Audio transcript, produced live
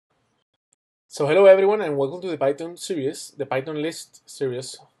So hello everyone and welcome to the Python series, the Python list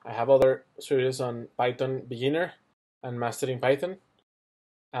series. I have other series on Python beginner and mastering Python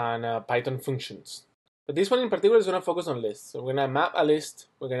and Python functions. But this one in particular is going to focus on lists. So we're going to map a list,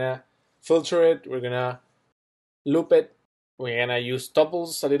 we're going to filter it, we're going to loop it, we're going to use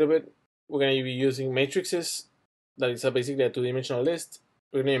tuples a little bit, we're going to be using matrices, that is basically a two-dimensional list,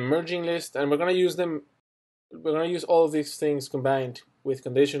 we're going to be merging list, and we're going to use all of these things combined with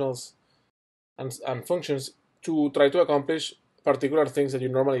conditionals and functions to try to accomplish particular things that you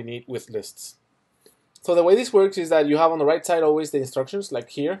normally need with lists. So the way this works is that you have on the right side always the instructions, like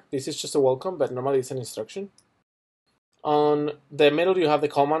here. This is just a welcome, but normally it's an instruction. On the middle you have the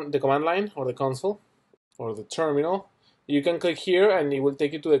command line or the console or the terminal. You can click here and it will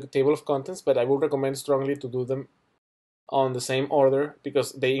take you to the table of contents, but I would recommend strongly to do them on the same order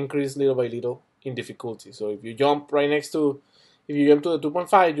because they increase little by little in difficulty. So if you jump to the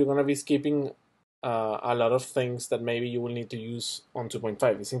 2.5, you're going to be skipping a lot of things that maybe you will need to use on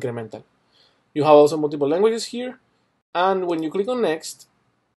 2.5. It's incremental. You have also multiple languages here, and when you click on next,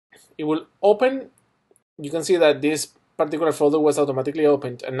 it will open. You can see that this particular folder was automatically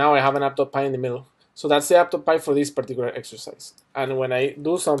opened, and now I have an app.py in the middle. So that's the app.py for this particular exercise. And when I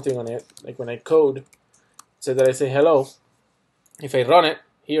do something on it, like when I code, so that I say hello, if I run it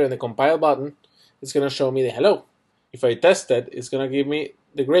here in the compile button, it's going to show me the hello. If I test it, it's going to give me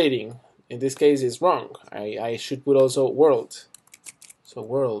the grading. In this case, it's wrong. I should put also world. So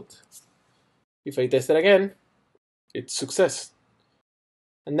world. If I test it again, it's success.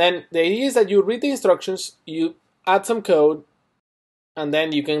 And then the idea is that you read the instructions, you add some code, and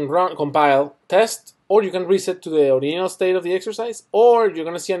then you can compile, test, or you can reset to the original state of the exercise, or you're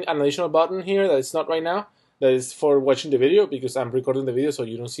going to see an additional button here that is not right now, that is for watching the video, because I'm recording the video so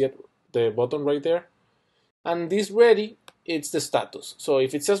you don't see it, the button right there. And this ready, it's the status. So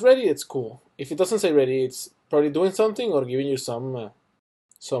if it says ready, it's cool. If it doesn't say ready, it's probably doing something or giving you some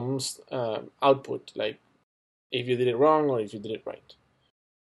output, like if you did it wrong or if you did it right.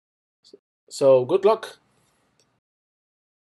 So good luck.